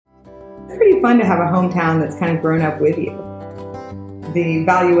It's pretty fun to have a hometown that's kind of grown up with you. The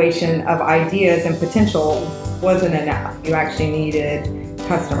valuation of ideas and potential wasn't enough. You actually needed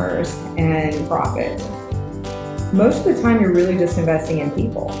customers and profit. Most of the time, you're really just investing in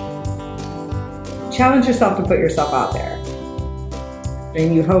people. Challenge yourself to put yourself out there.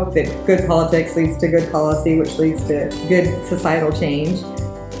 And you hope that good politics leads to good policy, which leads to good societal change.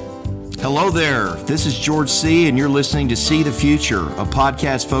 Hello there. This is George C., and you're listening to See the Future, a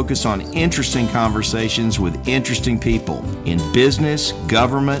podcast focused on interesting conversations with interesting people in business,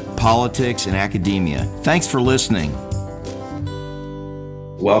 government, politics, and academia. Thanks for listening.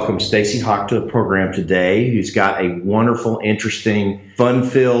 Welcome Stacy Hawk to the program today, who's got a wonderful, interesting,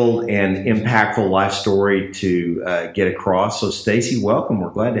 fun-filled, and impactful life story to get across. So Stacy, welcome. We're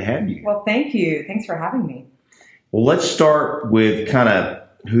glad to have you. Well, thank you. Thanks for having me. Well, let's start with kind of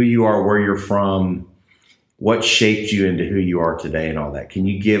who you are, where you're from, what shaped you into who you are today and all that. Can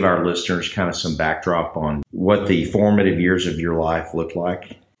you give our listeners kind of some backdrop on what the formative years of your life looked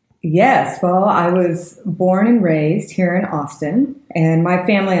like? Yes. Well, I was born and raised here in Austin, and my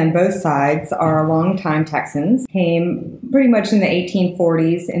family on both sides are longtime Texans. Came pretty much in the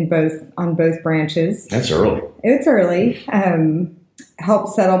 1840s on both branches. That's early. It's early.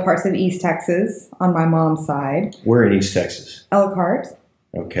 Helped settle parts of East Texas on my mom's side. Where in East Texas? Elkhart.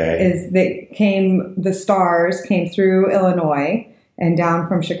 Okay. The Stars came through Illinois and down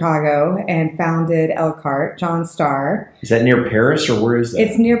from Chicago and founded Elkhart, John Starr. Is that near Paris or where is that?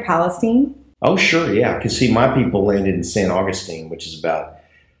 It's near Palestine. Oh, sure, yeah. Because see, my people landed in St. Augustine, which is about,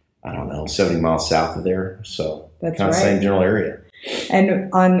 70 miles south of there. So that's kind of right. Same general area.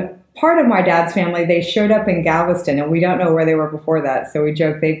 And on part of my dad's family, they showed up in Galveston, and we don't know where they were before that. So we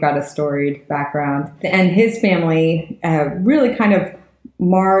joke they've got a storied background. And his family really kind of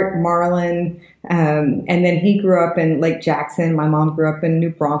Marlin, and then he grew up in Lake Jackson. My mom grew up in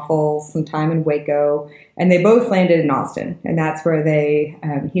New Braunfels, some time in Waco, and they both landed in Austin, and that's where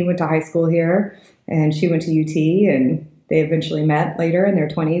he went to high school here, and she went to UT, and they eventually met later in their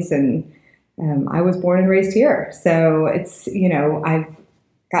 20s, and I was born and raised here. So it's, I've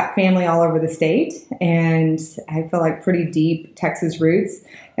got family all over the state, and I feel like pretty deep Texas roots.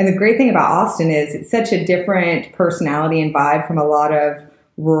 And the great thing about Austin is it's such a different personality and vibe from a lot of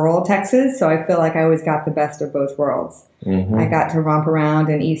rural Texas. So I feel like I always got the best of both worlds. Mm-hmm. I got to romp around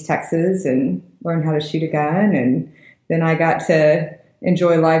in East Texas and learn how to shoot a gun. And then I got to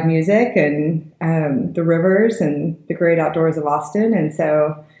enjoy live music and the rivers and the great outdoors of Austin. And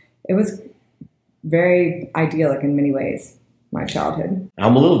so it was very idyllic in many ways, my childhood.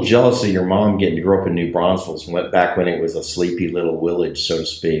 I'm a little jealous of your mom getting to grow up in New Braunfels and went back when it was a sleepy little village, so to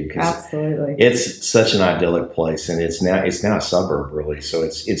speak. Absolutely. It's such an idyllic place, and it's now a suburb, really. So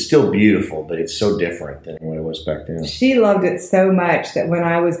it's still beautiful, but it's so different than what it was back then. She loved it so much that when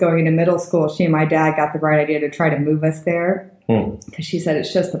I was going into middle school, she and my dad got the bright idea to try to move us there because she said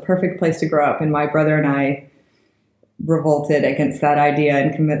it's just the perfect place to grow up. And my brother and I revolted against that idea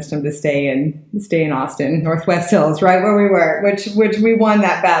and convinced him to stay in Austin, Northwest Hills, right where we were, which we won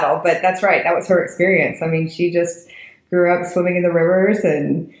that battle. But that's right. That was her experience. I mean, she just grew up swimming in the rivers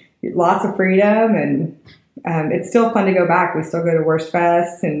and lots of freedom. And it's still fun to go back. We still go to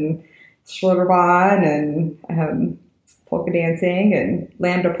Wurstfest and Schlitterbahn and polka dancing and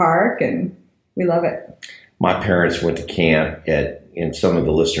Lambda Park. And we love it. My parents went to camp and some of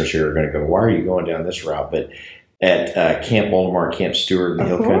the listeners here are going to go, why are you going down this route? But at Camp Oldemar, Camp Stewart in the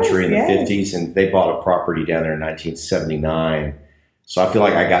Hill Country in the 50s, and they bought a property down there in 1979. So I feel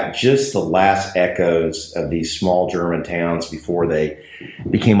like I got just the last echoes of these small German towns before they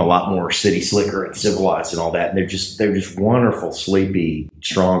became a lot more city slicker and civilized and all that. And they're just wonderful, sleepy,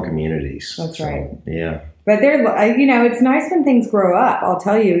 strong communities. That's right. Yeah. But they're, it's nice when things grow up. I'll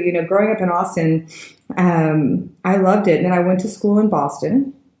tell you, growing up in Austin, I loved it. And then I went to school in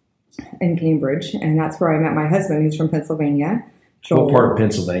Boston, in Cambridge, and that's where I met my husband, who's from Pennsylvania. Joel. What part of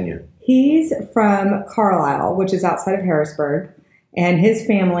Pennsylvania? He's from Carlisle, which is outside of Harrisburg, and his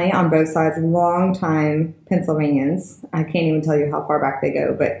family on both sides, long-time Pennsylvanians. I can't even tell you how far back they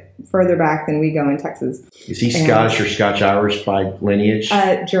go, but further back than we go in Texas. Is he Scottish or Scotch-Irish by lineage?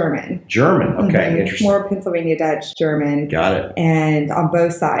 German. German, okay, Mm-hmm. interesting. More Pennsylvania Dutch, German. Got it. And on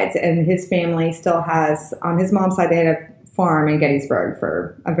both sides. And his family still has, on his mom's side, they had a farm in Gettysburg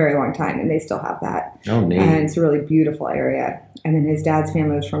for a very long time, and they still have that. Oh, neat. And it's a really beautiful area. And then his dad's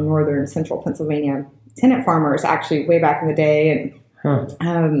family was from northern central Pennsylvania, tenant farmers, actually, way back in the day, and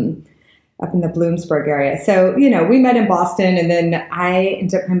up in the Bloomsburg area. So, we met in Boston, and then I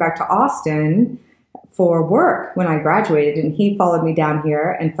ended up coming back to Austin for work when I graduated, and he followed me down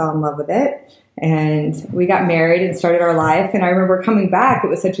here and fell in love with it. And we got married and started our life. And I remember coming back, it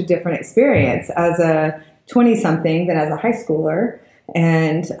was such a different experience as a 20-something than as a high schooler.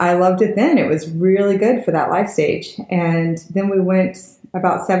 And I loved it then. It was really good for that life stage. And then we went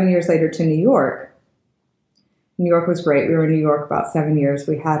about 7 years later to New York. New York was great. We were in New York about 7 years.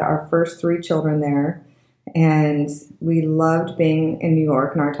 We had our first 3 children there. And we loved being in New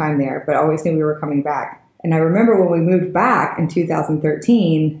York and our time there, but always knew we were coming back. And I remember when we moved back in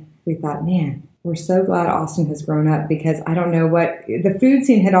 2013, we thought, man, we're so glad Austin has grown up, because I don't know what, the food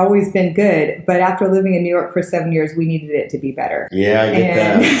scene had always been good, but after living in New York for 7 years, we needed it to be better. Yeah, I get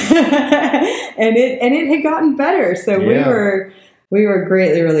that. and it had gotten better. So we were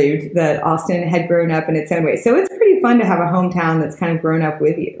greatly relieved that Austin had grown up in its own way. So it's pretty fun to have a hometown that's kind of grown up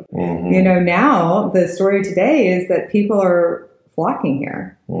with you. Mm-hmm. You know, now the story today is that people are flocking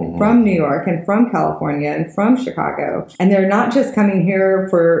here from New York and from California and from Chicago. And they're not just coming here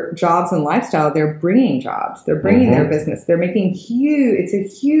for jobs and lifestyle. They're bringing jobs. They're bringing their business. They're making it's a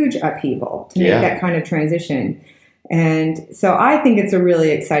huge upheaval to make that kind of transition. And so I think it's a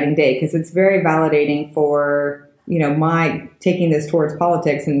really exciting day, because it's very validating for, you know, my taking this towards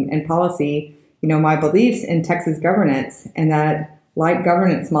politics and policy, you know, my beliefs in Texas governance and that light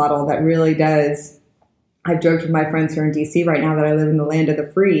governance model that really does. I've joked with my friends here in DC right now that I live in the land of the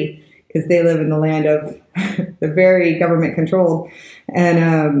free, because they live in the land of the very government controlled.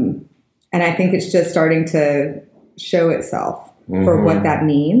 And I think it's just starting to show itself for what that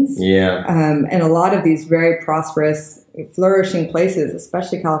means. Yeah. And a lot of these very prosperous, flourishing places,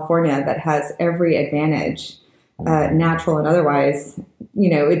 especially California, that has every advantage, natural and otherwise,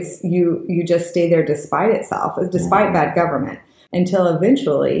 you know, it's you just stay there despite itself, despite bad government, until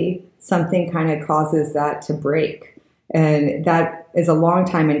eventually something kind of causes that to break. And that is a long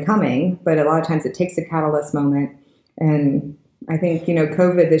time in coming, but a lot of times it takes a catalyst moment. And I think, you know,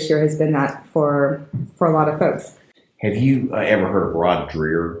 COVID this year has been that for a lot of folks. Have you ever heard of Rod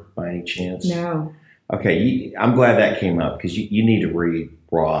Dreher by any chance? No. Okay, I'm glad that came up, because you need to read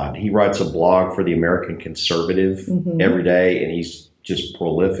Rod. He writes a blog for the American Conservative every day, and he's just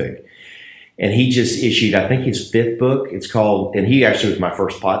prolific. And he just issued, I think, his 5th book. It's called, and he actually was my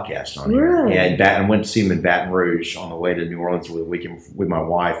first podcast on here. Really? And I went to see him in Baton Rouge on the way to New Orleans with a weekend with my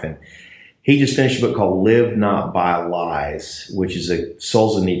wife. And he just finished a book called Live Not by Lies, which is a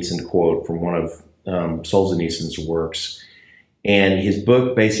Solzhenitsyn quote from one of Solzhenitsyn's works. And his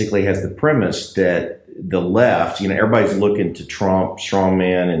book basically has the premise that the left, you know, everybody's looking to Trump,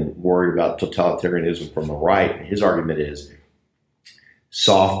 strongman, and worried about totalitarianism from the right. And his argument is,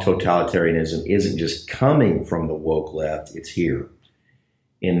 soft totalitarianism isn't just coming from the woke left, it's here.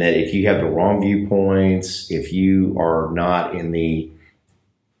 In that if you have the wrong viewpoints, if you are not in the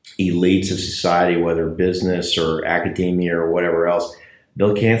elites of society, whether business or academia or whatever else,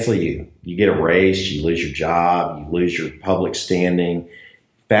 they'll cancel you. You get erased, you lose your job, you lose your public standing.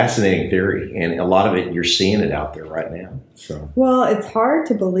 Fascinating theory. And a lot of it, you're seeing it out there right now. So, well, it's hard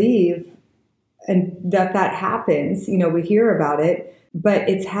to believe and that happens. You know, we hear about it. But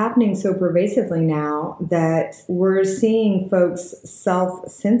it's happening so pervasively now that we're seeing folks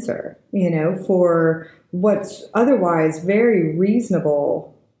self-censor, you know, for what's otherwise very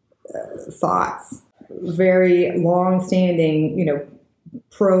reasonable thoughts, very long-standing, you know,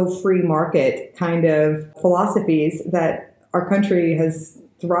 pro-free market kind of philosophies that our country has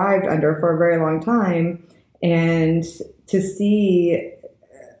thrived under for a very long time. And to see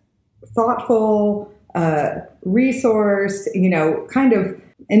thoughtful, resourced, you know, kind of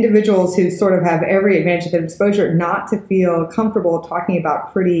individuals who sort of have every advantage of their exposure not to feel comfortable talking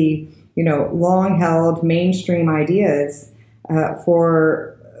about pretty, you know, long-held mainstream ideas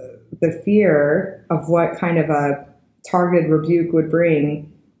for the fear of what kind of a targeted rebuke would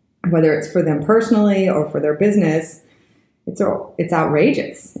bring, whether it's for them personally or for their business. It's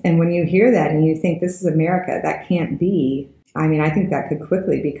outrageous. And when you hear that and you think this is America, that can't be. I mean, I think that could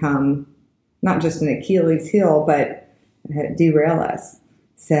quickly become not just an Achilles heel, but derail us.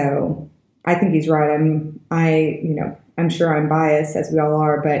 So I think he's right. I'm sure I'm biased, as we all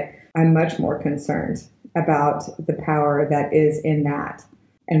are, but I'm much more concerned about the power that is in that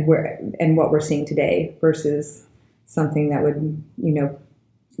and what we're seeing today versus something that would, you know,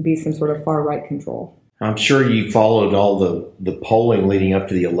 be some sort of far right control. I'm sure you followed all the polling leading up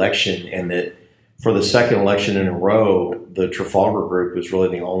to the election, and that for the second election in a row, the Trafalgar Group was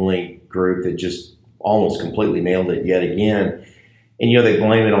really the only group that just almost completely nailed it yet again. And, you know, they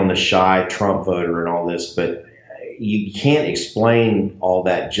blame it on the shy Trump voter and all this, but you can't explain all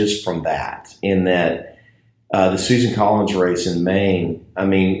that just from that, in that The Susan Collins race in Maine, I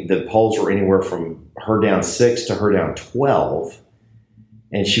mean, the polls were anywhere from her down 6 to her down 12,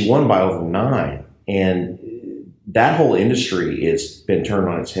 and she won by over 9. And that whole industry has been turned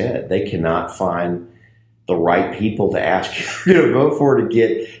on its head. They cannot find the right people to ask you to vote for to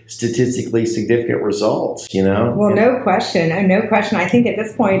get statistically significant results, Well, no question. No question. I think at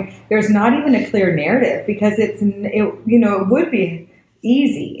this point, there's not even a clear narrative because it would be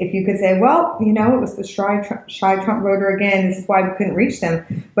easy if you could say, well, it was the shy Trump voter again. This is why we couldn't reach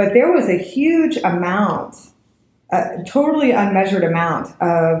them. But there was a huge amount, a totally unmeasured amount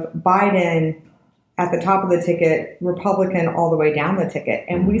of Biden at the top of the ticket, Republican all the way down the ticket.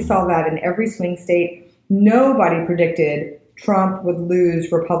 And we saw that in every swing state. Nobody predicted Trump would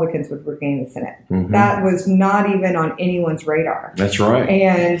lose, Republicans would regain the Senate. Mm-hmm. That was not even on anyone's radar. That's right.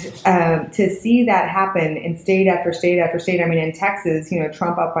 And to see that happen in state after state after state, I mean, in Texas,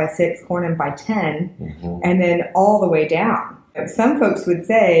 Trump up by 6, Cornyn by 10, and then all the way down. Some folks would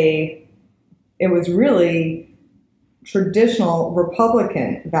say it was really traditional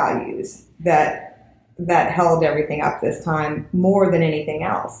Republican values that held everything up this time more than anything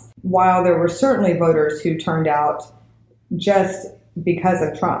else. While there were certainly voters who turned out just because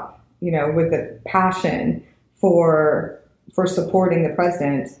of Trump, with the passion for supporting the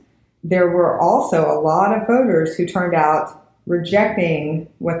president, there were also a lot of voters who turned out rejecting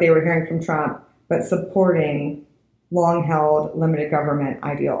what they were hearing from Trump, but supporting long-held limited government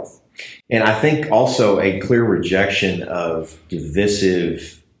ideals. And I think also a clear rejection of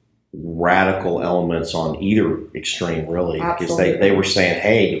divisive radical elements on either extreme, really. Absolutely. Because they were saying,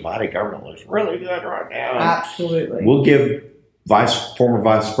 hey, divided government looks really good right now. Absolutely. We'll give former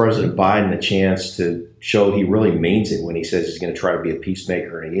Vice President Biden a chance to show he really means it when he says he's going to try to be a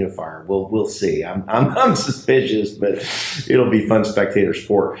peacemaker and a unifier. We'll see. I'm suspicious, but it'll be fun spectator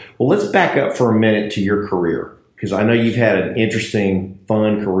sport. Well, let's back up for a minute to your career, because I know you've had an interesting,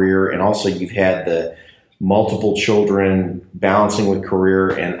 fun career, and also you've had the multiple children, balancing with career.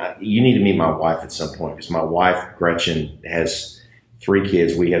 And you need to meet my wife at some point, because my wife, Gretchen, has 3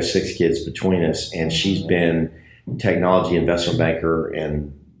 kids. We have 6 kids between us, and she's been technology investment banker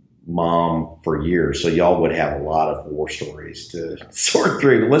and mom for years. So y'all would have a lot of war stories to sort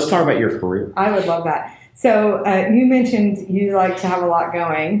through. Let's talk about your career. I would love that. So you mentioned you like to have a lot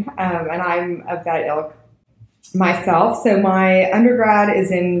going, and I'm of that ilk myself. So my undergrad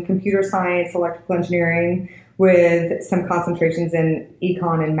is in computer science, electrical engineering, with some concentrations in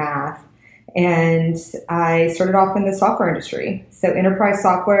econ and math. And I started off in the software industry. So enterprise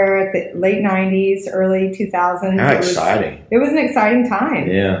software at the late 90s, early 2000s. How exciting. It was an exciting time.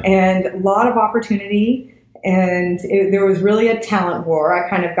 Yeah. And a lot of opportunity. And there was really a talent war. I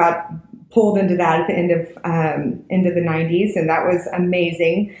kind of got pulled into that at the end of the 90s. And that was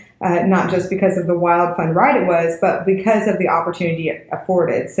amazing. Not just because of the wild, fun ride it was, but because of the opportunity it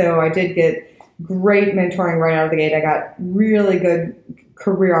afforded. So I did get great mentoring right out of the gate. I got really good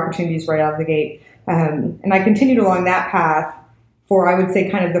career opportunities right out of the gate. And I continued along that path for, I would say,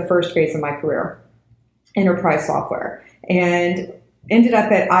 kind of the first phase of my career, enterprise software. And ended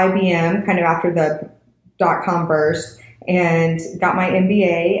up at IBM kind of after the dot-com burst and got my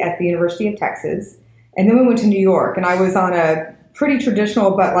MBA at the University of Texas. And then we went to New York, and I was on a pretty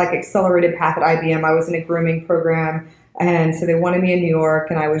traditional but like accelerated path at IBM. I was in a grooming program, and so they wanted me in New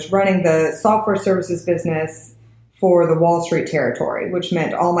York, and I was running the software services business for the Wall Street territory, which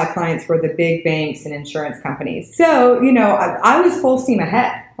meant all my clients were the big banks and insurance companies. So, I was full steam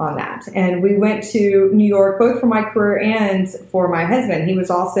ahead on that. And we went to New York, both for my career and for my husband. He's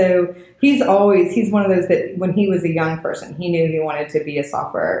one of those that when he was a young person, he knew he wanted to be a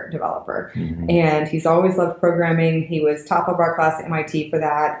software developer. Mm-hmm. And he's always loved programming. He was top of our class at MIT for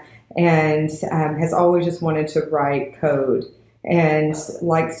that, and has always just wanted to write code and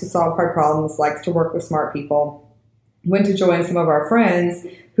likes to solve hard problems, likes to work with smart people. Went to join some of our friends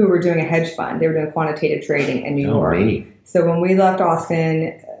who were doing a hedge fund. They were doing quantitative trading in New York. Neat. So when we left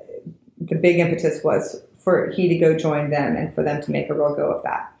Austin, the big impetus was for he to go join them and for them to make a real go of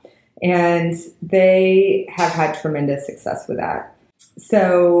that. And they have had tremendous success with that.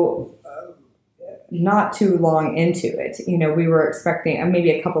 So not too long into it, we were expecting maybe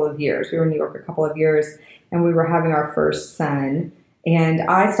a couple of years. We were in New York a couple of years, and we were having our first son. And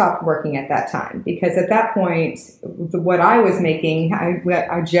I stopped working at that time because at that point, what I was making,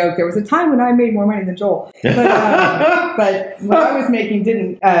 I joke, there was a time when I made more money than Joel. But what I was making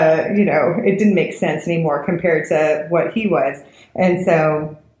didn't, it didn't make sense anymore compared to what he was. And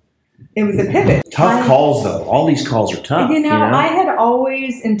so It was a pivot. Tough calls, though. All these calls are tough. I had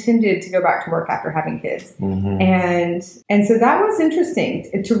always intended to go back to work after having kids. And so that was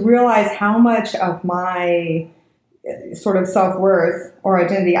interesting to realize how much of my sort of self-worth or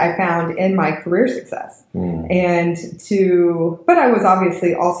identity I found in my career success. But I was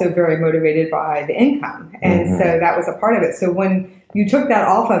obviously also very motivated by the income. And so that was a part of it. So when you took that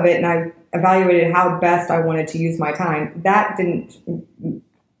off of it and I evaluated how best I wanted to use my time, that didn't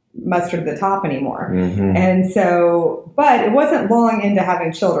muster to the top anymore. And so, but it wasn't long into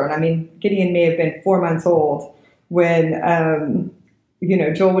having children. I mean, Gideon may have been 4 months old when,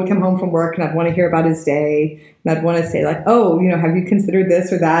 Joel would come home from work and I'd want to hear about his day. And I'd want to say like, oh, have you considered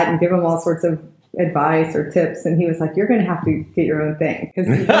this or that? And give him all sorts of advice or tips. And he was like, you're going to have to get your own thing.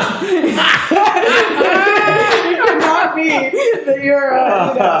 Because it cannot be that you're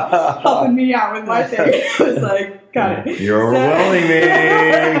helping me out with my thing. It was like, got it. You're overwhelming me.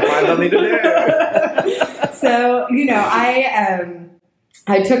 Find something to do. So,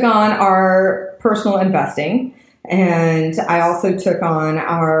 I took on our personal investing. And I also took on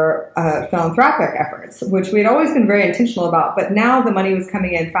our philanthropic efforts, which we had always been very intentional about. But now the money was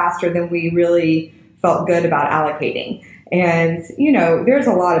coming in faster than we really felt good about allocating. And, there's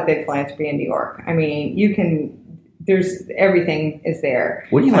a lot of big philanthropy in New York. I mean, there's everything is there.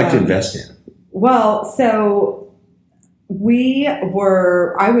 What do you like to invest in? Well, so we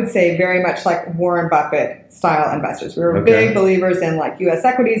were, I would say, very much like Warren Buffett style investors. We were big believers in like U.S.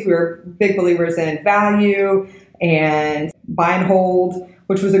 equities. We were big believers in value and buy and hold,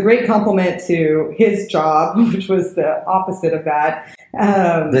 which was a great compliment to his job, which was the opposite of that.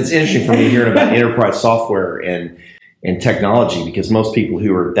 That's interesting for me hearing about enterprise software and technology, because most people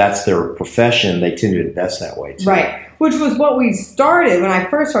that's their profession, they tend to invest that way too. Right. Which was what we started when I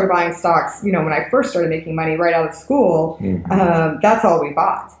first started buying stocks, when I first started making money right out of school. That's all we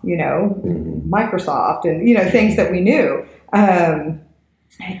bought, Microsoft and, things that we knew.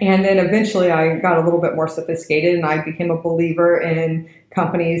 And then eventually I got a little bit more sophisticated and I became a believer in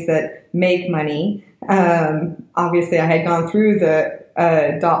companies that make money. Obviously I had gone through the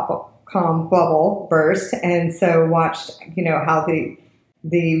dot-com bubble burst, and so watched, how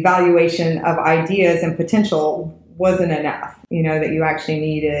the valuation of ideas and potential wasn't enough, that you actually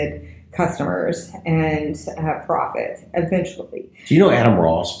needed customers and profit eventually. Do you know Adam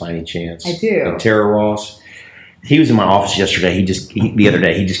Ross by any chance? I do. Tara Ross. He was in my office yesterday. The other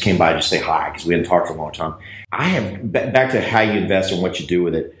day, he just came by to say hi because we hadn't talked for a long time. I have, back to how you invest and what you do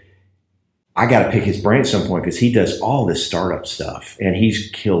with it, I got to pick his brain at some point because he does all this startup stuff and he's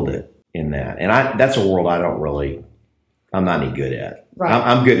killed it in that. And that's a world I'm not any good at. Right.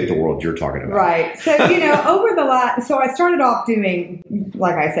 I'm good at the world you're talking about. Right. So, so I started off doing,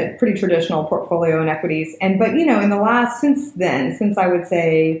 like I said, pretty traditional portfolio and equities. But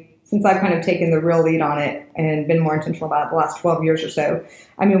since I've kind of taken the real lead on it and been more intentional about it the last 12 years or so,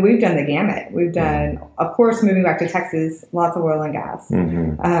 I mean, we've done the gamut. We've done, of course, moving back to Texas, lots of oil and gas.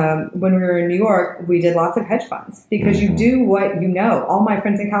 When we were in New York, we did lots of hedge funds because you do what you know. All my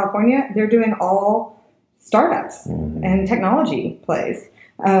friends in California, they're doing all startups and technology plays.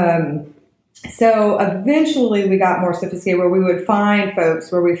 So eventually we got more sophisticated where we would find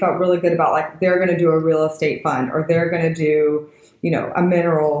folks where we felt really good about, like, they're going to do a real estate fund or they're going to do, a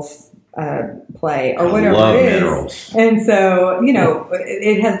minerals play or whatever it is. Minerals. And so,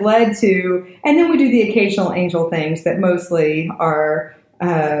 it has led to, and then we do the occasional angel things that mostly are,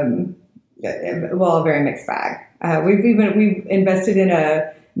 a very mixed bag. We've invested in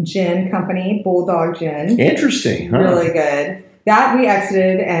a gin company, Bulldog Gin. Interesting. Huh? Really good. That we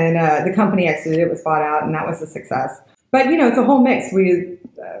exited, and the company exited. It was bought out, and that was a success. But it's a whole mix. We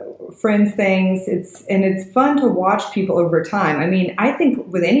friends things. It's fun to watch people over time. I mean, I think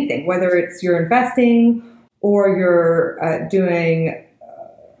with anything, whether it's you're investing or you're doing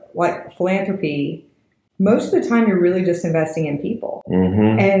like philanthropy, most of the time you're really just investing in people.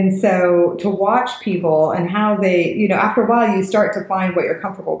 And so to watch people and how they, after a while you start to find what you're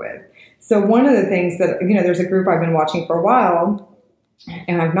comfortable with. So one of the things that, there's a group I've been watching for a while,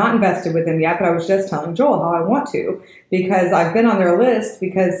 and I've not invested with them yet, but I was just telling Joel how I want to, because I've been on their list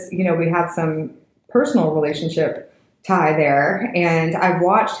because, we have some personal relationship tie there. And I've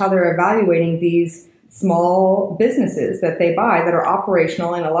watched how they're evaluating these small businesses that they buy that are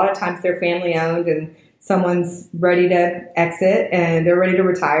operational. And a lot of times they're family owned and someone's ready to exit and they're ready to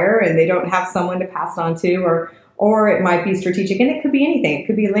retire and they don't have someone to pass it on to, or it might be strategic, and it could be anything. It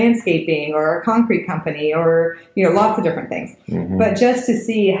could be landscaping or a concrete company or, lots of different things. But just to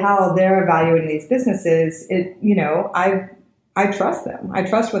see how they're evaluating these businesses, I trust them. I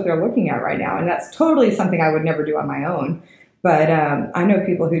trust what they're looking at right now. And that's totally something I would never do on my own. But I know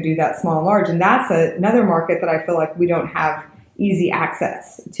people who do that small and large, and that's another market that I feel like we don't have easy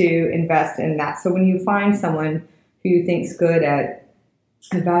access to invest in that. So when you find someone who you think's good at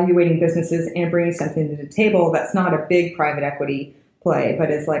evaluating businesses and bringing something to the table that's not a big private equity play, but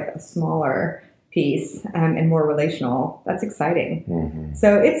is like a smaller piece and more relational, that's exciting. Mm-hmm.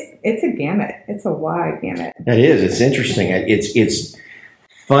 So it's a gamut. It's a wide gamut. It is. It's interesting. It's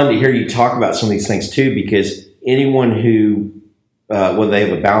fun to hear you talk about some of these things too, because anyone who, whether they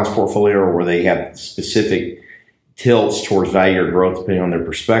have a balanced portfolio or where they have specific tilts towards value or growth, depending on their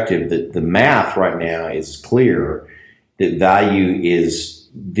perspective, that the math right now is clear that value is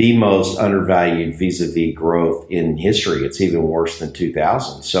the most undervalued vis-a-vis growth in history. It's even worse than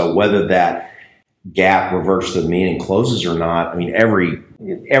 2000. So whether that gap reverses the mean and closes or not, I mean,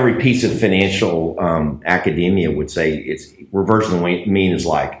 every piece of financial academia would say it's reversing the mean is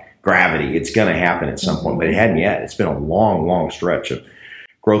like gravity. It's going to happen at some point, but it hadn't yet. It's been a long, long stretch of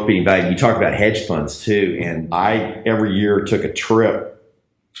growth beating value. You talk about hedge funds too, and I every year took a trip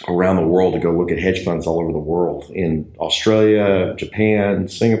around the world to go look at hedge funds all over the world, in Australia, Japan,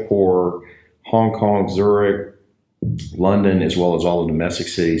 Singapore, Hong Kong, Zurich, London, as well as all the domestic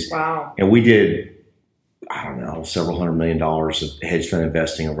cities. Wow. And we did, I don't know, several $100 million of hedge fund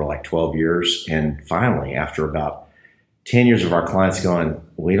investing over like 12 years. And finally, after about 10 years of our clients going,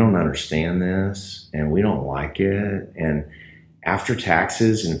 we don't understand this and we don't like it. And after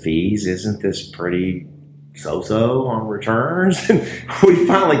taxes and fees, isn't this pretty so-so on returns? And we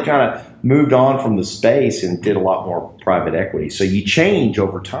finally kind of moved on from the space and did a lot more private equity. So you change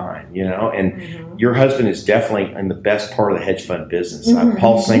over time, and your husband is definitely in the best part of the hedge fund business.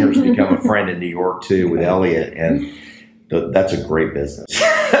 Paul Singer's become a friend in New York too with Elliott, and that's a great business.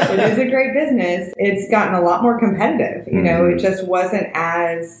 It is a great business. It's gotten a lot more competitive. It just wasn't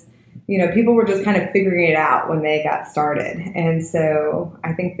as, people were just kind of figuring it out when they got started. And so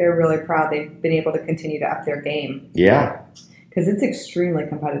I think they're really proud they've been able to continue to up their game. Yeah. Because it's extremely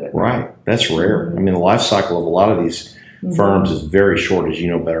competitive. Right. That's rare. I mean, the life cycle of a lot of these firms is very short, as you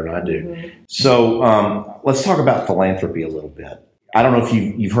know better than I do. So let's talk about philanthropy a little bit. I don't know if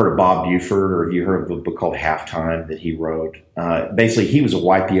you've heard of Bob Buford, or have you heard of a book called Halftime that he wrote? Basically, he was a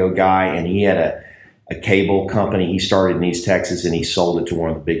YPO guy, and he had a cable company. He started in East Texas, and he sold it to one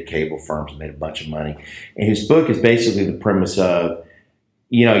of the big cable firms and made a bunch of money. And his book is basically the premise of,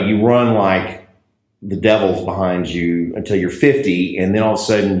 you run like the devil's behind you until you're 50, and then all of a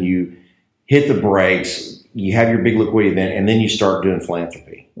sudden you hit the brakes, you have your big liquidity event, and then you start doing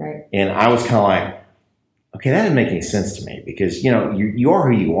philanthropy. Right. And I was kind of like, okay, that didn't make any sense to me, because, you are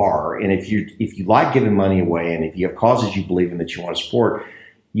who you are. And if you like giving money away, and if you have causes you believe in that you want to support,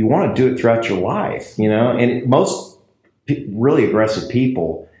 you want to do it throughout your life, and most really aggressive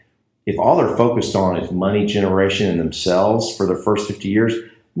people, if all they're focused on is money generation and themselves for their first 50 years,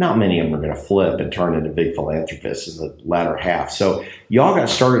 not many of them are going to flip and turn into big philanthropists in the latter half. So y'all got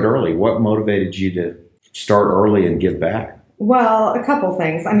started early. What motivated you to start early and give back? Well, a couple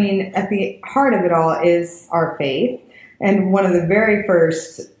things. I mean, at the heart of it all is our faith. And one of the very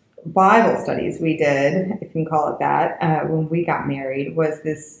first Bible studies we did, if you can call it that, when we got married, was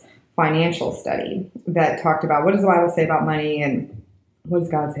this financial study that talked about what does the Bible say about money and what does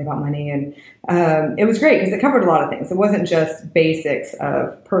God say about money. And it was great because it covered a lot of things. It wasn't just basics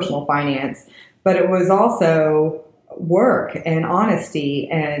of personal finance, but it was also work and honesty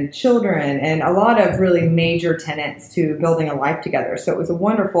and children and a lot of really major tenets to building a life together. So it was a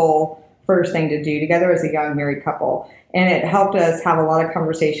wonderful first thing to do together as a young married couple. And it helped us have a lot of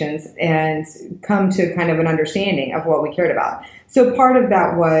conversations and come to kind of an understanding of what we cared about. So part of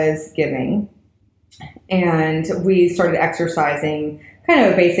that was giving. And we started exercising kind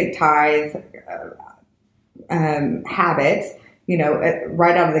of a basic tithe habit,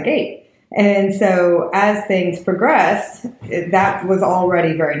 right out of the gate. And so as things progressed, that was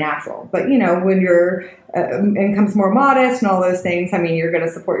already very natural. But, when your income's more modest and all those things, I mean, you're going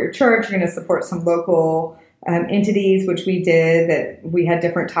to support your church, you're going to support some local entities, which we did, that we had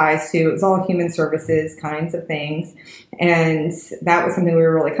different ties to. It was all human services kinds of things. And that was something we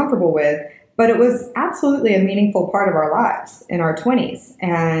were really comfortable with. But it was absolutely a meaningful part of our lives in our 20s.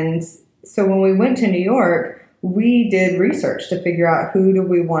 And so when we went to New York, we did research to figure out who do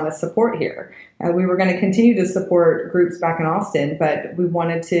we want to support here. We were going to continue to support groups back in Austin, but we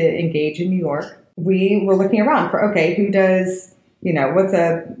wanted to engage in New York. We were looking around for, okay, who does, what's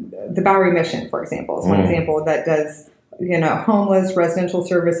the Bowery Mission, for example, is one example that does, homeless, residential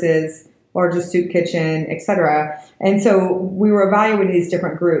services, largest soup kitchen, etc. And so we were evaluating these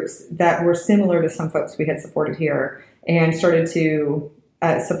different groups that were similar to some folks we had supported here and started to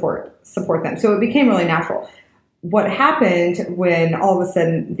support them. So it became really natural. what happened when all of a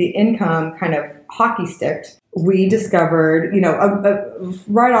sudden the income kind of hockey sticked, we discovered,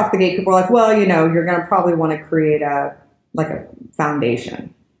 right off the gate, people were like, well, you're going to probably want to create a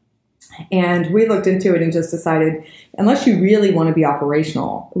foundation. And we looked into it and just decided, unless you really want to be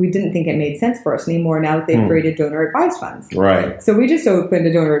operational, we didn't think it made sense for us anymore now that they've created donor advised funds. Right. So we just opened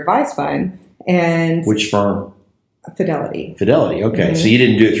a donor advised fund. And which firm? Fidelity. Fidelity. Okay. So you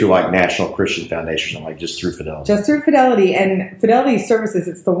didn't do it through like National Christian Foundation, like just through Fidelity. Just through Fidelity. And Fidelity Services,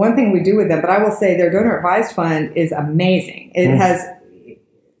 it's the one thing we do with them. But I will say their donor advised fund is amazing. It has...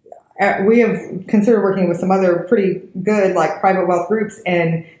 We have considered working with some other pretty good like private wealth groups,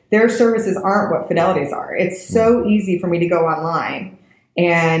 and their services aren't what Fidelity's are. It's so easy for me to go online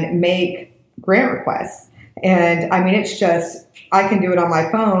and make grant requests. And I mean, it's just, I can do it on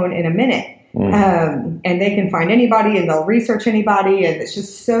my phone in a minute. And they can find anybody and they'll research anybody, and it's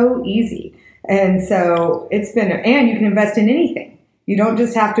just so easy. And so it's been, and you can invest in anything. You don't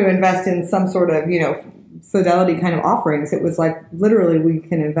just have to invest in some sort of, Fidelity kind of offerings. It was like literally we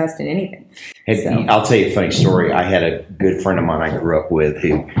can invest in anything. Hey, so. I'll tell you a funny story. I had a good friend of mine I grew up with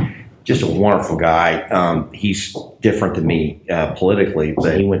who, just a wonderful guy. He's different than me politically,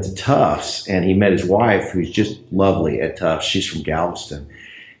 but he went to Tufts and he met his wife, who's just lovely at Tufts. She's from Galveston.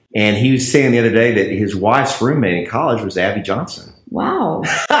 And he was saying the other day that his wife's roommate in college was Abby Johnson. Wow.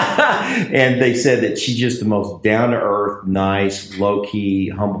 And they said that she's just the most down-to-earth, nice, low-key,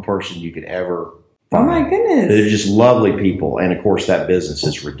 humble person you could ever Oh my goodness. They're just lovely people. And of course that business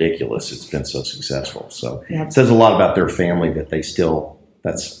is ridiculous. It's been so successful. So It says a lot about their family that they still,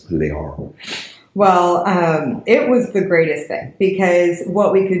 that's who they are. Well, it was the greatest thing because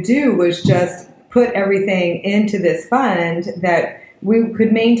what we could do was just put everything into this fund that we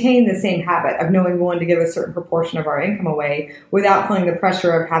could maintain the same habit of knowing we wanted to give a certain proportion of our income away without feeling the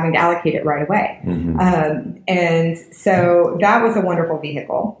pressure of having to allocate it right away. And so that was a wonderful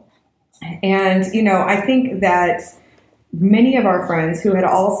vehicle. And, I think that many of our friends who had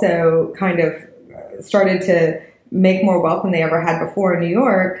also kind of started to make more wealth than they ever had before in New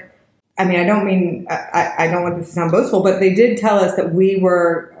York, I mean, I don't want this to sound boastful, but they did tell us that we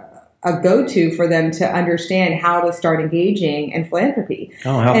were a go-to for them to understand how to start engaging in philanthropy.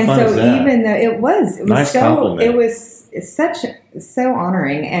 Oh, how fun is that? And so even though it was nice so, compliment. it was so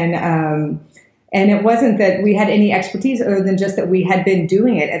honoring. And it wasn't that we had any expertise other than just that we had been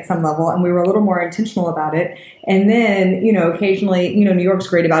doing it at some level and we were a little more intentional about it. And then, occasionally, New York's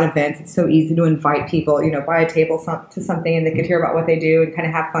great about events. It's so easy to invite people, buy a table to something and they could hear about what they do and kind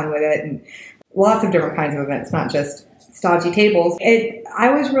of have fun with it. And lots of different kinds of events, not just stodgy tables.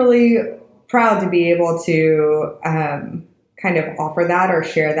 I was really proud to be able to kind of offer that or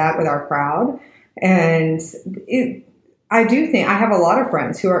share that with our crowd. And I do think I have a lot of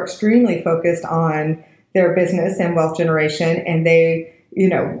friends who are extremely focused on their business and wealth generation, and they,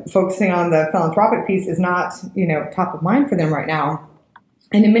 focusing on the philanthropic piece is not, top of mind for them right now.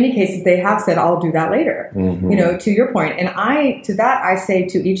 And in many cases, they have said, I'll do that later, to your point. And I say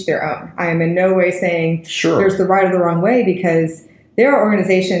to each their own. I am in no way saying there's the right or the wrong way, because there are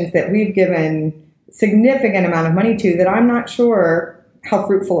organizations that we've given significant amount of money to that I'm not sure how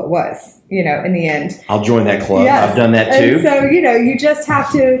fruitful it was, in the end. I'll join that club. Yes. I've done that too. And so, you just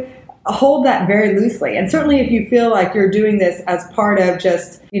have to hold that very loosely. And certainly if you feel like you're doing this as part of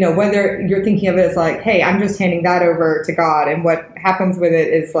just, whether you're thinking of it as like, hey, I'm just handing that over to God, and what happens with it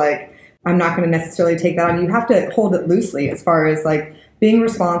is like, I'm not going to necessarily take that on. You have to hold it loosely as far as like being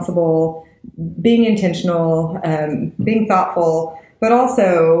responsible, being intentional, being thoughtful, but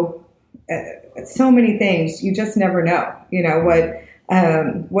also so many things you just never know,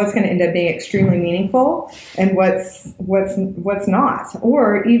 what's going to end up being extremely meaningful and what's not,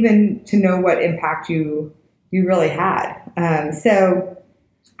 or even to know what impact you really had. So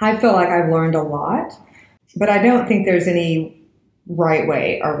I feel like I've learned a lot, but I don't think there's any right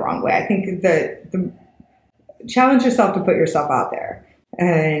way or wrong way. I think that challenge yourself to put yourself out there.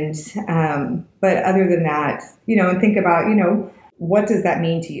 And, but other than that, and think about, what does that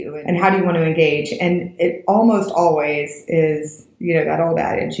mean to you and how do you want to engage? And it almost always is, that old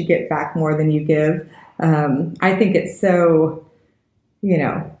adage, you get back more than you give. I think it's so,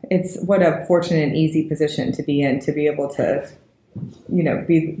 it's what a fortunate and easy position to be in, to be able to,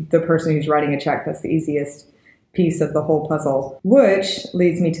 be the person who's writing a check. That's the easiest piece of the whole puzzle, which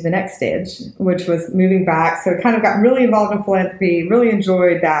leads me to the next stage, which was moving back. So kind of got really involved in philanthropy, really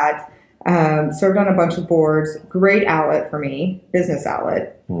enjoyed that. Served on a bunch of boards, great outlet for me, business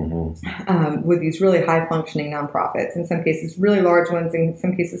outlet, with these really high functioning nonprofits, in some cases really large ones, in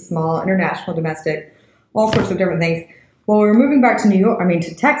some cases small, international, domestic, all sorts of different things. Well, we were moving back to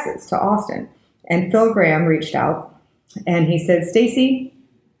to Texas, to Austin. And Phil Gramm reached out and he said, Stacy,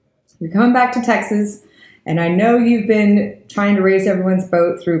 you're coming back to Texas, and I know you've been trying to raise everyone's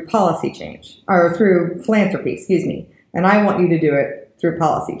boat through policy change, or through philanthropy, and I want you to do it through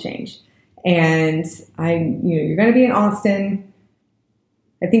policy change. And you're going to be in Austin.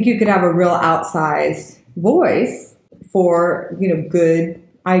 I think you could have a real outsized voice for, good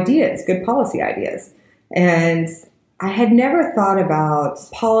ideas, good policy ideas. And I had never thought about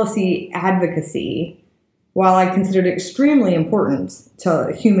policy advocacy, while I considered it extremely important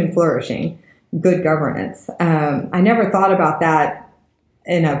to human flourishing, good governance. I never thought about that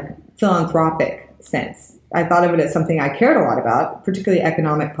in a philanthropic sense. I thought of it as something I cared a lot about, particularly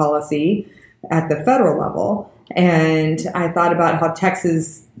economic policy at the federal level. And I thought about how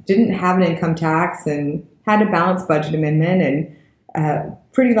Texas didn't have an income tax and had a balanced budget amendment and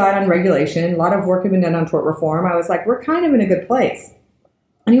pretty light on regulation. A lot of work had been done on tort reform. I was like, we're kind of in a good place.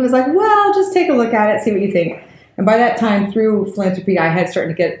 And he was like, well, just take a look at it, see what you think. And by that time, through philanthropy, I had started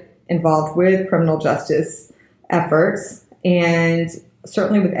to get involved with criminal justice efforts and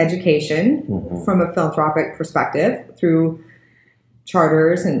certainly with education from a philanthropic perspective through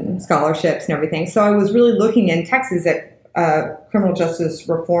charters and scholarships and everything. So I was really looking in Texas at criminal justice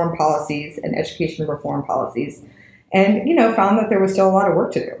reform policies and education reform policies and, found that there was still a lot of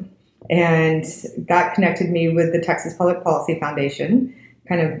work to do. And that connected me with the Texas Public Policy Foundation,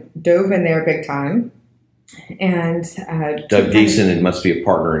 kind of dove in there big time. And Doug Deason must be a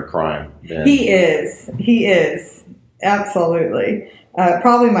partner in crime. Then. He is. Absolutely.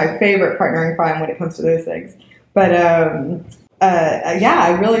 Probably my favorite partner in crime when it comes to those things. But I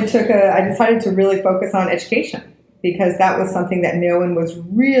decided to really focus on education because that was something that no one was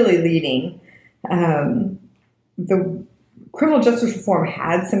really leading. The criminal justice reform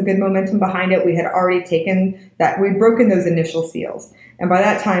had some good momentum behind it. We had already taken that, we'd broken those initial seals. And by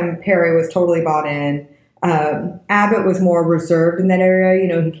that time, Perry was totally bought in. Abbott was more reserved in that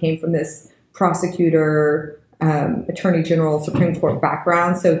area. He came from this prosecutor, attorney general, Supreme Court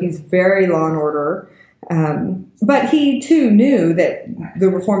background. So he's very law and order. But he too knew that the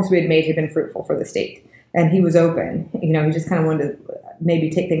reforms we had made had been fruitful for the state. And he was open. He just kind of wanted to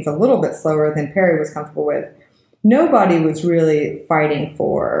maybe take things a little bit slower than Perry was comfortable with. Nobody was really fighting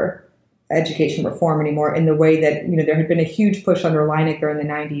for education reform anymore in the way that, there had been a huge push under Lineker in the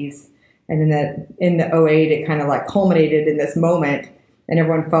 90s. And then in the 2008, it kind of like culminated in this moment. And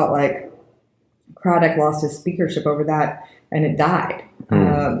everyone felt like Craddock lost his speakership over that and it died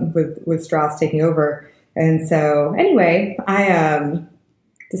with Strauss taking over. And so anyway, I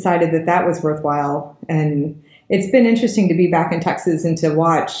decided that was worthwhile. And it's been interesting to be back in Texas and to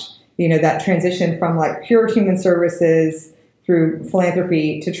watch, that transition from like pure human services through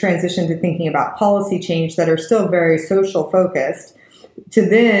philanthropy to transition to thinking about policy change that are still very social focused, to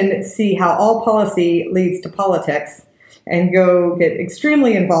then see how all policy leads to politics and go get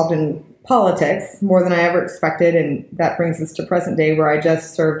extremely involved in politics more than I ever expected. And that brings us to present day where I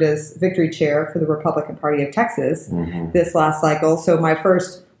just served as victory chair for the Republican Party of Texas this last cycle. So my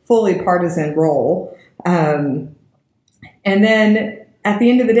first fully partisan role. And then at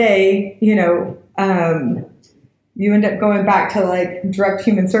the end of the day, you end up going back to like direct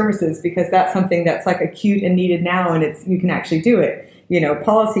human services because that's something that's like acute and needed now. And you can actually do it.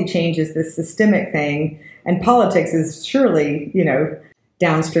 Policy change is this systemic thing and politics is surely,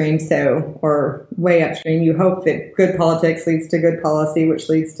 downstream, or way upstream. You hope that good politics leads to good policy, which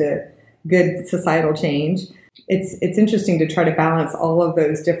leads to good societal change. It's interesting to try to balance all of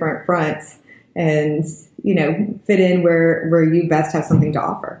those different fronts and, fit in where you best have something to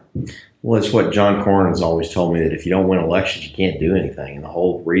offer. Well, it's what John Cornyn has always told me, that if you don't win elections, you can't do anything. And the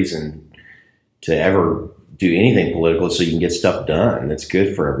whole reason to ever do anything political is so you can get stuff done that's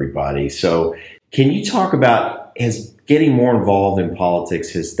good for everybody. So can you talk about, has getting more involved in politics,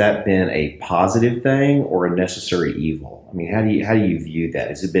 has that been a positive thing or a necessary evil? I mean, how do you view that?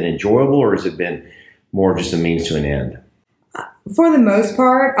 Has it been enjoyable or has it been more just a means to an end? For the most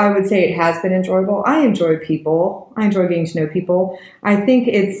part, I would say it has been enjoyable. I enjoy people. I enjoy getting to know people. I think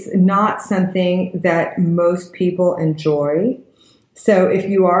it's not something that most people enjoy. So if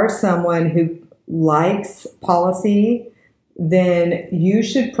you are someone who likes policy, then you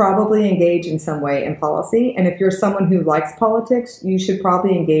should probably engage in some way in policy. And if you're someone who likes politics, you should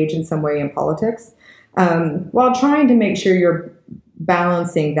probably engage in some way in politics, while trying to make sure you're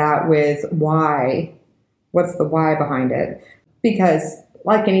balancing that with why. What's the why behind it? Because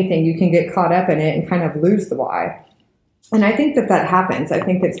like anything, you can get caught up in it and kind of lose the why. And I think that happens. I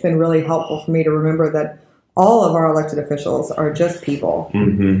think it's been really helpful for me to remember that all of our elected officials are just people.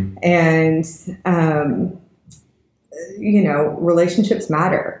 Mm-hmm. And, relationships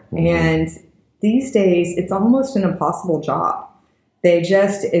matter. Mm-hmm. And these days, it's almost an impossible job.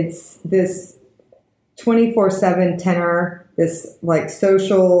 It's this 24/7 tenor, this like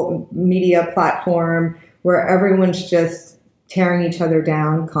social media platform where everyone's just tearing each other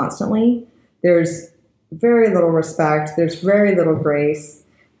down constantly. There's very little respect. There's very little grace.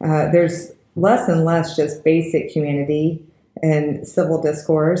 There's less and less just basic humanity and civil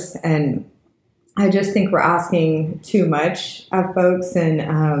discourse. And I just think we're asking too much of folks,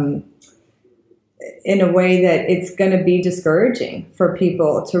 and in a way that it's going to be discouraging for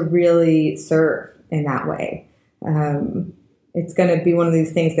people to really serve in that way. It's going to be one of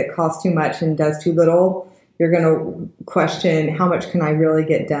these things that costs too much and does too little. You're going to question, how much can I really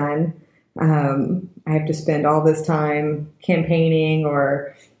get done? I have to spend all this time campaigning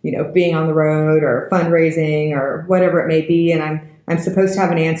or, being on the road or fundraising or whatever it may be. And I'm supposed to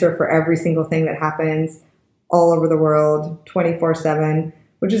have an answer for every single thing that happens all over the world, 24/7,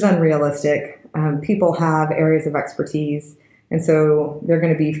 which is unrealistic. People have areas of expertise, and so they're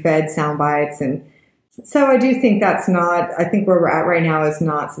going to be fed sound bites. And so I do think I think where we're at right now is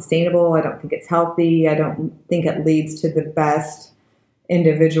not sustainable. I don't think it's healthy. I don't think it leads to the best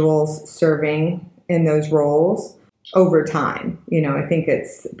individuals serving in those roles over time. I think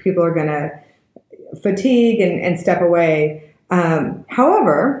people are going to fatigue and step away.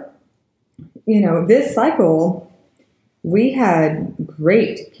 However, this cycle, we had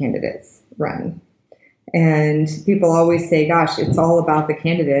great candidates run. And people always say, gosh, it's all about the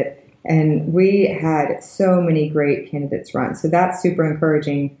candidate. And we had so many great candidates run. So that's super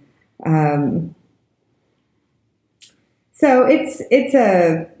encouraging. So it's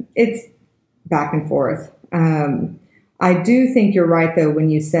back and forth. I do think you're right, though,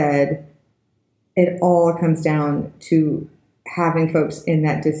 when you said it all comes down to having folks in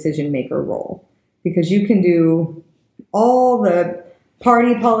that decision maker role, because you can do all the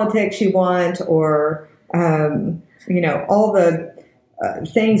party politics you want, or all the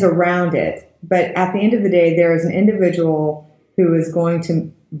things around it. But at the end of the day, there is an individual who is going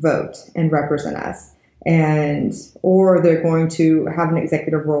to vote and represent us, or they're going to have an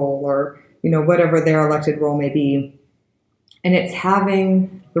executive role, or whatever their elected role may be. And it's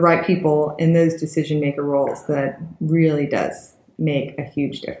having the right people in those decision maker roles that really does make a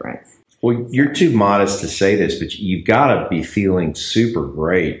huge difference. Well, you're too modest to say this, but you've got to be feeling super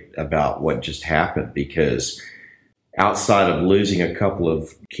great about what just happened, because outside of losing a couple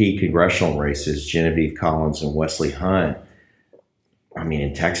of key congressional races, Genevieve Collins and Wesley Hunt, I mean,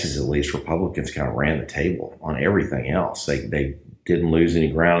 in Texas at least, Republicans kind of ran the table on everything else. They didn't lose any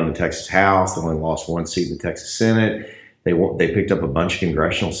ground in the Texas House. They only lost one seat in the Texas Senate. They picked up a bunch of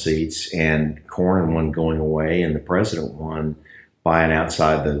congressional seats, and Cornyn won going away, and the president won by an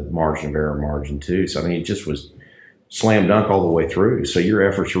outside the margin of error margin too. So, I mean, it just was slam dunk all the way through. So your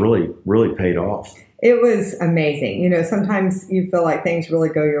efforts really, really paid off. It was amazing. Sometimes you feel like things really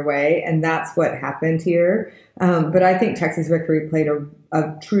go your way, and that's what happened here. But I think Texas Victory played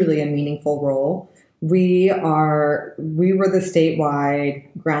a truly a meaningful role. We were the statewide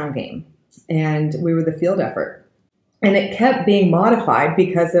ground game, and we were the field effort. And it kept being modified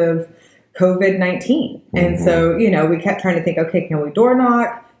because of COVID-19. And so, we kept trying to think, okay, can we door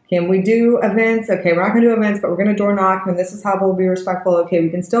knock? Can we do events? Okay, we're not going to do events, but we're going to door knock, and this is how we'll be respectful. Okay, we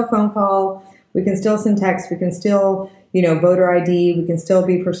can still phone call. We can still send text. We can still, voter ID. We can still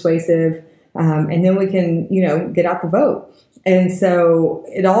be persuasive. And then we can, get out the vote. And so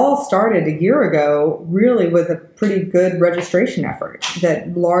it all started a year ago, really with a pretty good registration effort,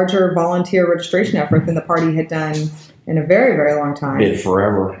 that larger volunteer registration effort than the party had done in a very, very long time. It had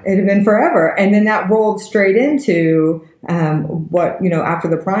been forever. And then that rolled straight into what, after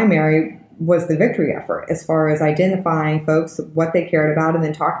the primary was the victory effort, as far as identifying folks, what they cared about, and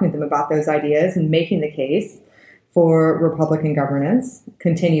then talking to them about those ideas and making the case for Republican governance,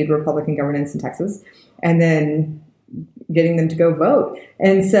 continued Republican governance in Texas, and then getting them to go vote.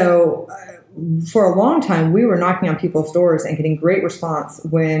 And so for a long time, we were knocking on people's doors and getting great response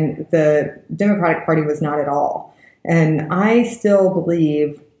when the Democratic Party was not at all. And I still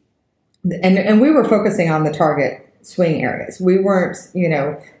believe, and we were focusing on the target swing areas. We weren't,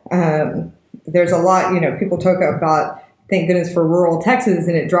 there's a lot, people talk about, thank goodness for rural Texas,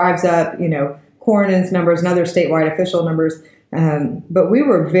 and it drives up, Cornyn's numbers and other statewide official numbers. But we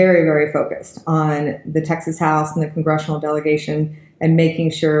were very, very focused on the Texas House and the congressional delegation, and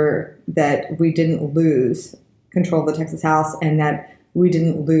making sure that we didn't lose control of the Texas House and that we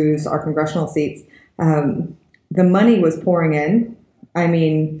didn't lose our congressional seats. The money was pouring in. I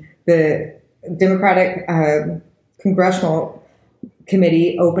mean, the Democratic congressional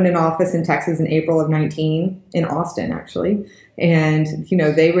committee opened an office in Texas in April of 19, in Austin, actually. And,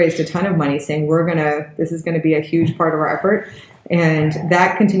 they raised a ton of money saying, this is going to be a huge part of our effort. And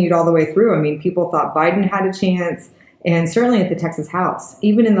that continued all the way through. I mean, people thought Biden had a chance. And certainly at the Texas House,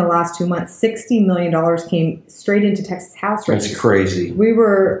 even in the last 2 months, $60 million came straight into Texas House races. That's crazy. We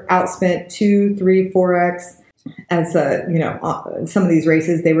were outspent 2, 3, 4x as some of these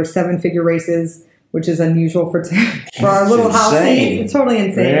races. They were 7-figure races, which is unusual for our little house seats. It's totally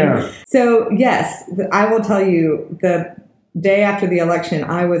insane. Yeah. So yes, I will tell you, the day after the election,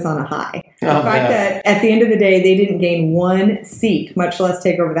 I was on a high. The fact that at the end of the day, they didn't gain one seat, much less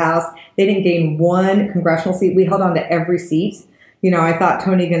take over the House. They didn't gain one congressional seat. We held on to every seat. I thought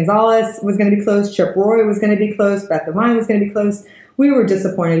Tony Gonzalez was going to be close. Chip Roy was going to be close. Beth Devine was going to be close. We were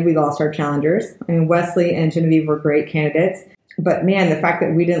disappointed. We lost our challengers. I mean, Wesley and Genevieve were great candidates. But man, the fact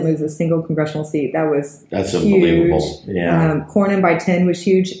that we didn't lose a single congressional seat, that's huge. Unbelievable. Yeah. Cornyn by 10 was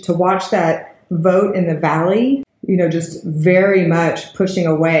huge. To watch that vote in the Valley, just very much pushing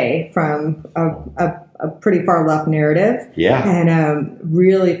away from a pretty far left narrative. Yeah. And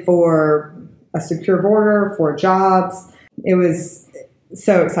really for a secure border, for jobs. It was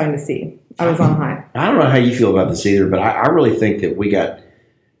so exciting to see. I was on high. I don't know how you feel about this either, but I really think that we got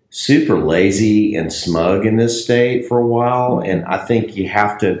super lazy and smug in this state for a while. And I think you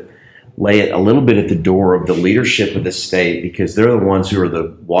have to lay it a little bit at the door of the leadership of the state, because they're the ones who are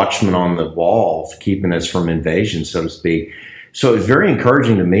the watchmen on the wall, keeping us from invasion, so to speak. So it's very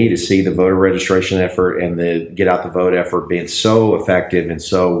encouraging to me to see the voter registration effort and the get out the vote effort being so effective and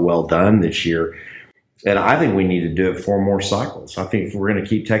so well done this year. And I think we need to do it 4 more cycles. I think if we're going to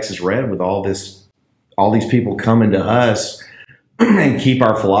keep Texas red with all these people coming to us and keep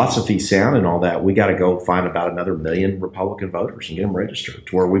our philosophy sound and all that, we got to go find about another 1 million Republican voters and get them registered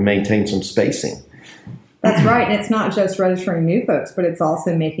to where we maintain some spacing. That's right. And it's not just registering new folks, but it's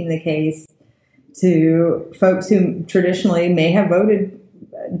also making the case to folks who traditionally may have voted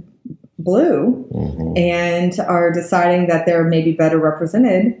blue and are deciding that they're maybe better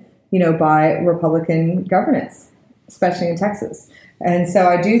represented, by Republican governance, especially in Texas. And so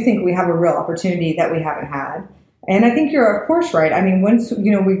I do think we have a real opportunity that we haven't had. And I think you're, of course, right. I mean, once,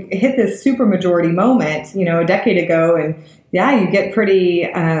 we hit this supermajority moment, a decade ago, and you get pretty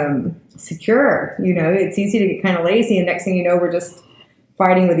secure. It's easy to get kind of lazy. And next thing you know, we're just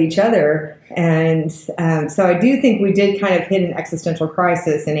fighting with each other. And so I do think we did kind of hit an existential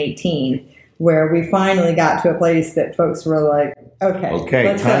crisis in 2018, where we finally got to a place that folks were like,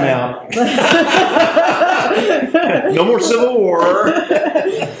 okay, time out. No more Civil War.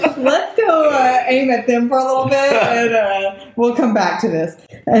 Let's go aim at them for a little bit, and we'll come back to this.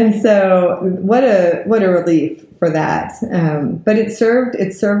 And so, what a relief for that. But it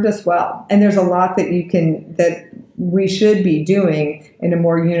served us well, and there's a lot that we should be doing in a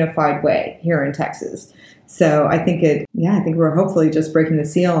more unified way here in Texas. So I think we're hopefully just breaking the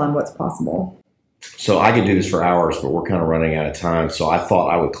seal on what's possible. So I could do this for hours, but we're kind of running out of time. So I thought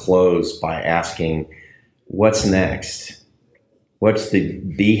I would close by asking, what's next? What's the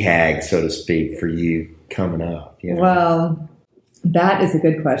BHAG, so to speak, for you coming up? Well, that is a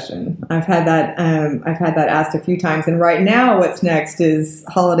good question. I've had that asked a few times. And right now, what's next is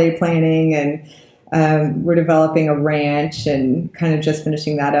holiday planning, and we're developing a ranch and kind of just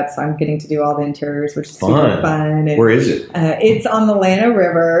finishing that up. So I'm getting to do all the interiors, which is super fun. And, where is it? It's on the Llano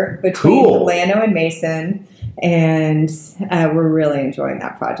River between Llano and Mason. And we're really enjoying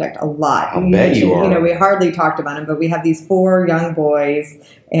that project a lot. I bet you are. We hardly talked about them, but we have these 4 young boys.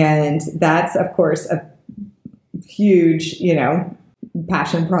 And that's, of course, a huge,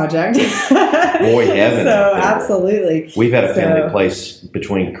 passion project. Boy, heaven. So absolutely. We've had a family place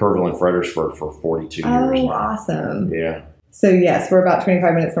between Kerrville and Fredericksburg for 42 years now. Awesome. Yeah. So yes, we're about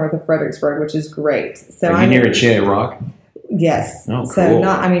 25 minutes north of Fredericksburg, which is great. So Are you near Enchanted Rock? Yes. Oh, cool. So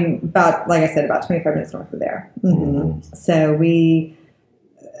about 25 minutes north of there. So we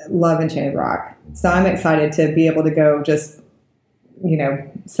love Enchanted Rock. So I'm excited to be able to go just,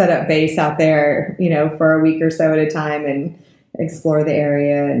 set up base out there, for a week or so at a time and explore the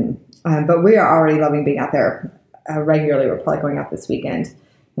area. And but we are already loving being out there regularly. We're probably going out this weekend,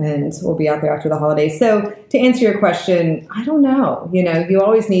 and we'll be out there after the holidays. So to answer your question, I don't know. You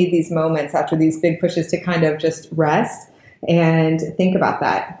always need these moments after these big pushes to kind of just rest and think about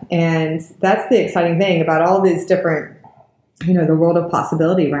that. And that's the exciting thing about all these different, the world of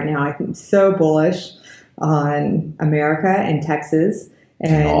possibility right now. I'm so bullish on America and Texas.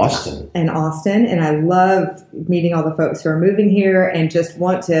 And Austin. And I love meeting all the folks who are moving here and just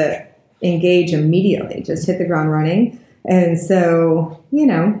want to engage immediately, just hit the ground running. And so,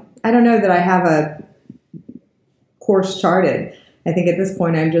 I don't know that I have a course charted, I think at this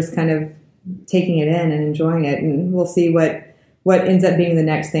point I'm just kind of taking it in and enjoying it, and we'll see what ends up being the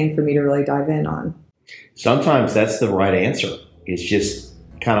next thing for me to really dive in on. Sometimes that's the right answer. It's just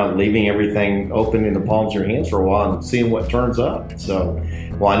kind of leaving everything open in the palms of your hands for a while and seeing what turns up. So,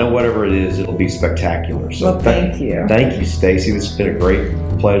 well, I know whatever it is, it'll be spectacular. So well, thank you. Thank you, Stacy. This has been a great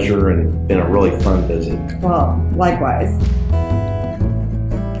pleasure and been a really fun visit. Well, likewise.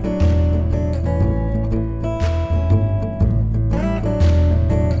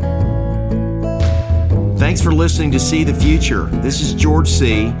 Thanks for listening to See the Future. This is George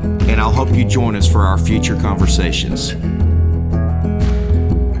C., and I'll hope you join us for our future conversations.